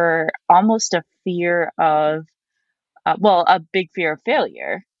or almost a fear of, a big fear of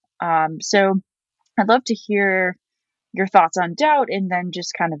failure. So I'd love to hear your thoughts on doubt and then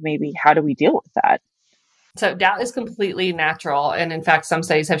just kind of maybe how do we deal with that? So doubt is completely natural. And in fact, some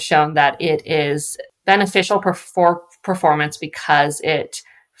studies have shown that it is beneficial for performance because it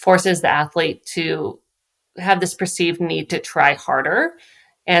forces the athlete to have this perceived need to try harder.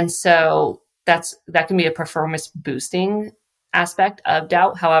 And so that can be a performance boosting aspect of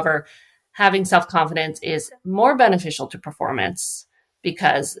doubt. However, having self-confidence is more beneficial to performance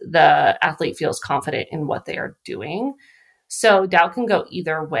because the athlete feels confident in what they are doing. So doubt can go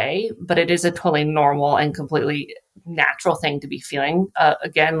either way, but it is a totally normal and completely natural thing to be feeling.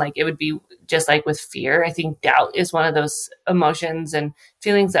 Again, like it would be just like with fear. I think doubt is one of those emotions and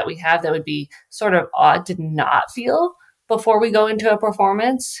feelings that we have that would be sort of odd to not feel before we go into a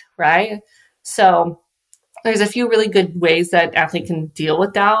performance, right? So there's a few really good ways that athlete can deal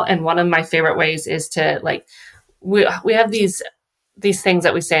with doubt. And one of my favorite ways is to we have these things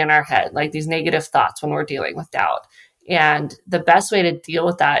that we say in our head, like these negative thoughts when we're dealing with doubt. And the best way to deal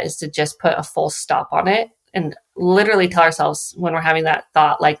with that is to just put a full stop on it and literally tell ourselves when we're having that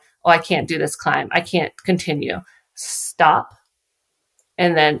thought, like, oh, I can't do this climb. I can't continue. Stop.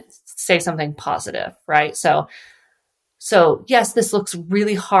 And then say something positive, right? So yes, this looks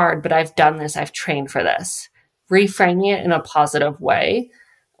really hard, but I've done this. I've trained for this. Reframing it in a positive way,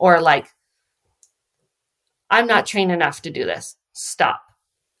 or like, I'm not trained enough to do this. Stop.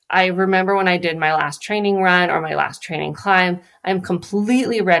 I remember when I did my last training run or my last training climb, I'm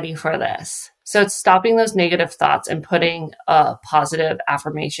completely ready for this. So it's stopping those negative thoughts and putting a positive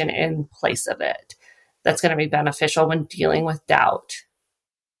affirmation in place of it. That's going to be beneficial when dealing with doubt.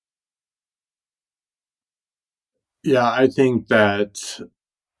 Yeah, I think that,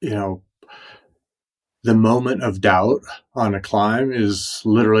 the moment of doubt on a climb is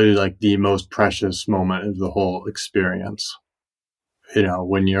literally like the most precious moment of the whole experience.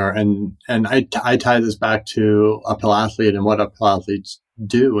 When you're, and I tie this back to uphill athlete and what uphill athletes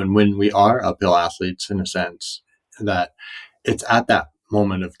do. And when we are uphill athletes, in a sense, that it's at that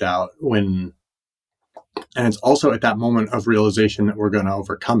moment of doubt and it's also at that moment of realization that we're going to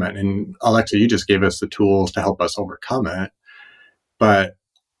overcome it. And Alexa, you just gave us the tools to help us overcome it. But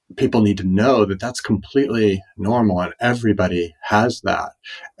people need to know that that's completely normal and everybody has that.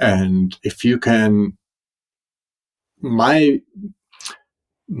 And if you can, my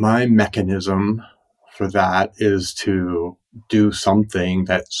mechanism for that is to do something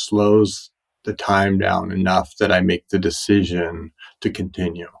that slows the time down enough that I make the decision to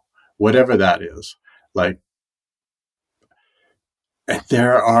continue, whatever that is. Like,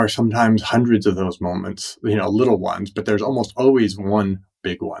 there are sometimes hundreds of those moments, little ones, but there's almost always one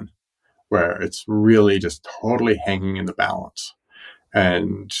big one where it's really just totally hanging in the balance.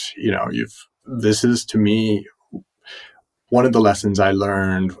 And, this is, to me, one of the lessons I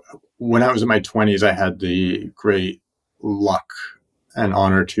learned when I was in my 20s. I had the great luck and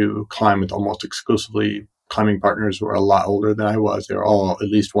honor to climb with almost exclusively climbing partners who were a lot older than I was. They were all at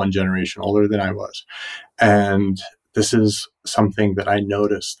least one generation older than I was. And this is something that I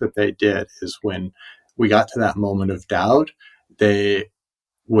noticed that they did, is when we got to that moment of doubt, they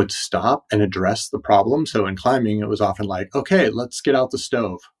would stop and address the problem. So in climbing, it was often like, okay, let's get out the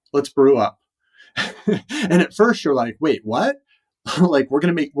stove. Let's brew up. And at first you're like, wait, what? Like, we're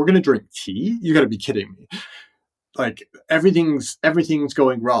going to drink tea? You got to be kidding me. Like, everything's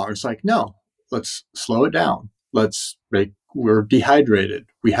going wrong. It's like, no, let's slow it down. We're dehydrated.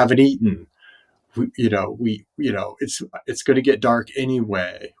 We haven't eaten. It's going to get dark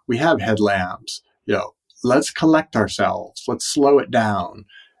anyway. We have headlamps. Let's collect ourselves. Let's slow it down,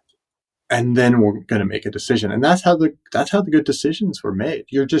 and then we're going to make a decision. And that's how the good decisions were made.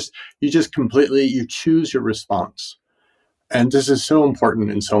 You just completely, you choose your response. And this is so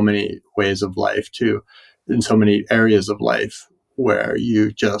important in so many ways of life too, in so many areas of life, where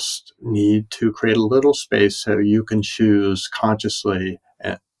you just need to create a little space so you can choose consciously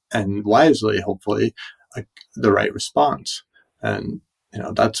and wisely, hopefully, the right response. And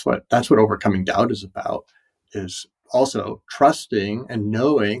that's what overcoming doubt is about, is also trusting and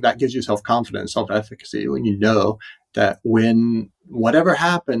knowing. That gives you self-confidence, self-efficacy, when you know that when whatever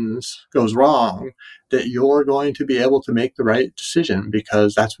happens goes wrong, that you're going to be able to make the right decision,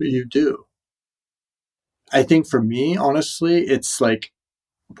 because that's what you do. I think for me, honestly, it's like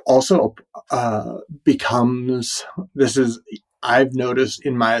also becomes, I've noticed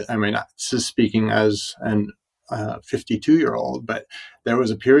this is speaking as an 52-year-old, but there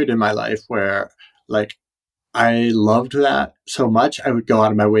was a period in my life where, like, I loved that so much, I would go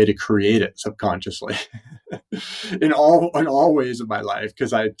out of my way to create it subconsciously in all ways of my life,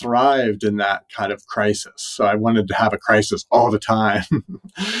 because I thrived in that kind of crisis. So I wanted to have a crisis all the time.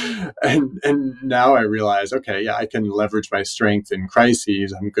 and now I realize, okay, yeah, I can leverage my strength in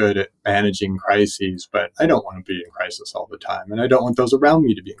crises. I'm good at managing crises, but I don't want to be in crisis all the time. And I don't want those around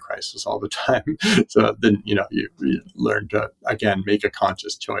me to be in crisis all the time. So then, you learn to, again, make a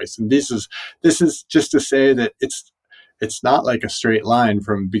conscious choice. And this is just to say that it's not like a straight line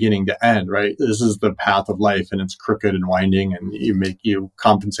from beginning to end, right? This is the path of life, and it's crooked and winding, and you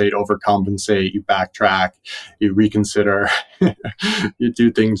compensate, overcompensate, you backtrack, you reconsider, you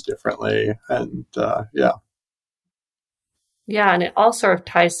do things differently. And yeah. Yeah. And it all sort of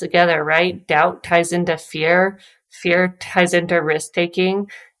ties together, right? Doubt ties into fear. Fear ties into risk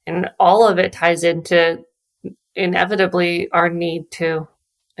taking, and all of it ties into inevitably our need to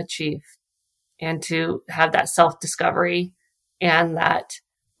achieve and to have that self-discovery and that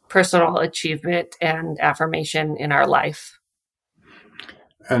personal achievement and affirmation in our life.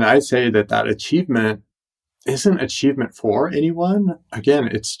 And I say that achievement isn't achievement for anyone. Again,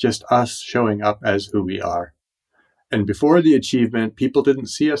 it's just us showing up as who we are. And before the achievement, people didn't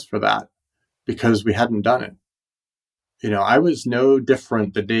see us for that because we hadn't done it. I was no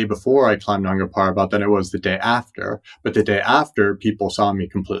different the day before I climbed Nanga Parbat than I was the day after. But the day after, people saw me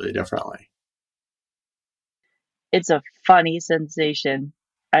completely differently. It's a funny sensation.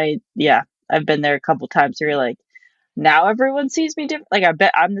 I've been there a couple times where you're like, now everyone sees me different. Like, I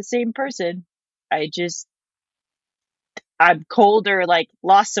bet I'm the same person. I'm colder, like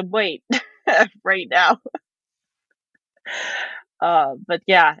lost some weight right now. But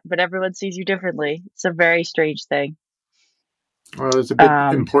everyone sees you differently. It's a very strange thing. Well, there's a big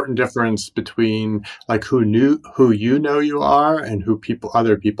important difference between like who you know you are and who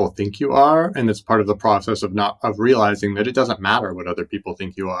other people think you are, and it's part of the process of realizing that it doesn't matter what other people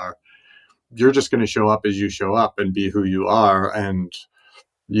think you are. You're just going to show up as you show up and be who you are, and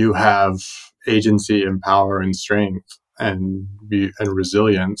you have agency and power and strength and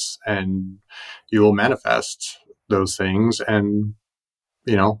resilience, and you will manifest those things, and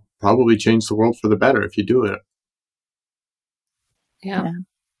probably change the world for the better if you do it. Yeah.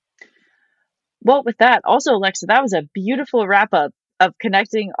 Well, with that, also, Alexa, that was a beautiful wrap up of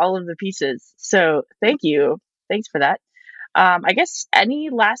connecting all of the pieces. So thank you. Thanks for that. I guess any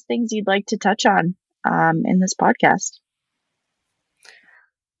last things you'd like to touch on in this podcast?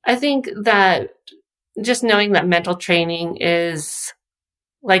 I think that just knowing that mental training is,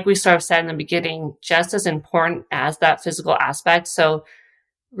 like we sort of said in the beginning, just as important as that physical aspect. So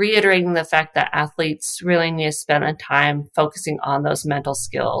reiterating the fact that athletes really need to spend the time focusing on those mental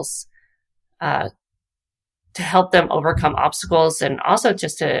skills to help them overcome obstacles and also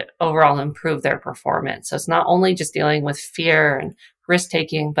just to overall improve their performance. So it's not only just dealing with fear and risk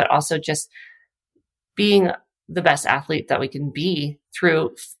taking, but also just being the best athlete that we can be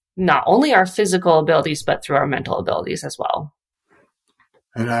through not only our physical abilities, but through our mental abilities as well.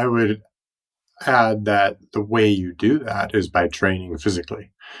 And I would add that the way you do that is by training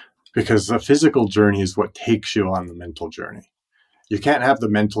physically, because the physical journey is what takes you on the mental journey. You can't have the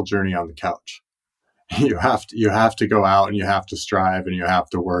mental journey on the couch. You have to go out and you have to strive and you have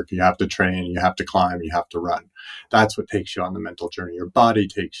to work, you have to train, you have to climb, you have to run. That's what takes you on the mental journey. Your body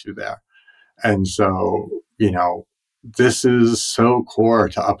takes you there. And so, this is so core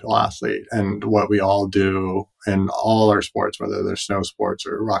to uphill athlete and what we all do in all our sports, whether they're snow sports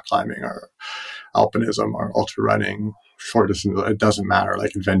or rock climbing or alpinism or ultra running, short distance, it doesn't matter,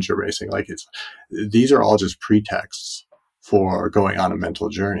 like adventure racing, these are all just pretexts for going on a mental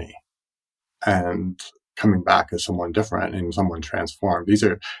journey and coming back as someone different and someone transformed. These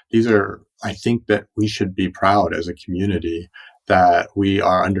are, I think that we should be proud as a community that we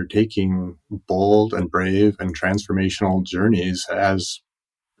are undertaking bold and brave and transformational journeys as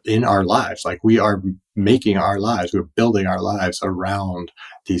in our lives. Like, we are making our lives, we're building our lives around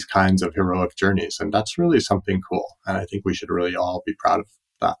these kinds of heroic journeys. And that's really something cool. And I think we should really all be proud of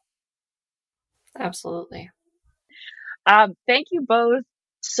that. Absolutely. Thank you both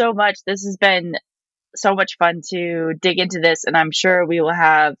so much. This has been so much fun to dig into this, and I'm sure we will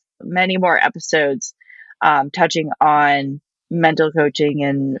have many more episodes touching on mental coaching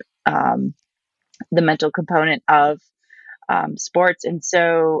and the mental component of sports. And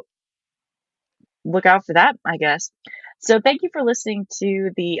so look out for that, I guess. So thank you for listening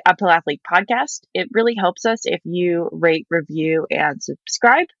to the Uphill Athlete podcast. It really helps us if you rate, review, and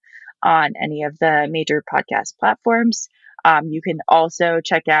subscribe on any of the major podcast platforms. You can also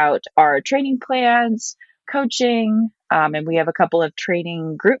check out our training plans, coaching, and we have a couple of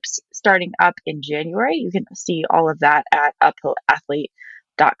training groups starting up in January. You can see all of that at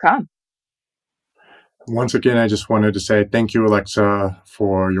uphillathlete.com. Once again, I just wanted to say thank you, Alexa,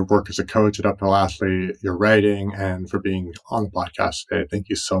 for your work as a coach at Uphill Athlete, your writing, and for being on the podcast today. Thank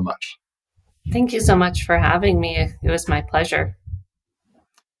you so much. Thank you so much for having me. It was my pleasure.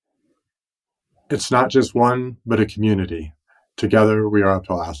 It's not just one, but a community. Together, we are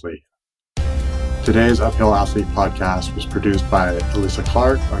Uphill Athlete. Today's Uphill Athlete podcast was produced by Alyssa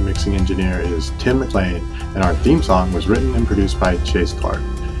Clark. Our mixing engineer is Tim McLean, and our theme song was written and produced by Chase Clark.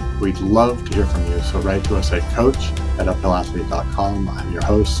 We'd love to hear from you, so write to us at coach@uphillathlete.com. I'm your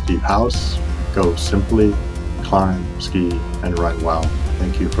host, Steve House. Go simply, climb, ski, and run well.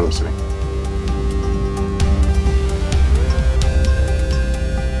 Thank you for listening.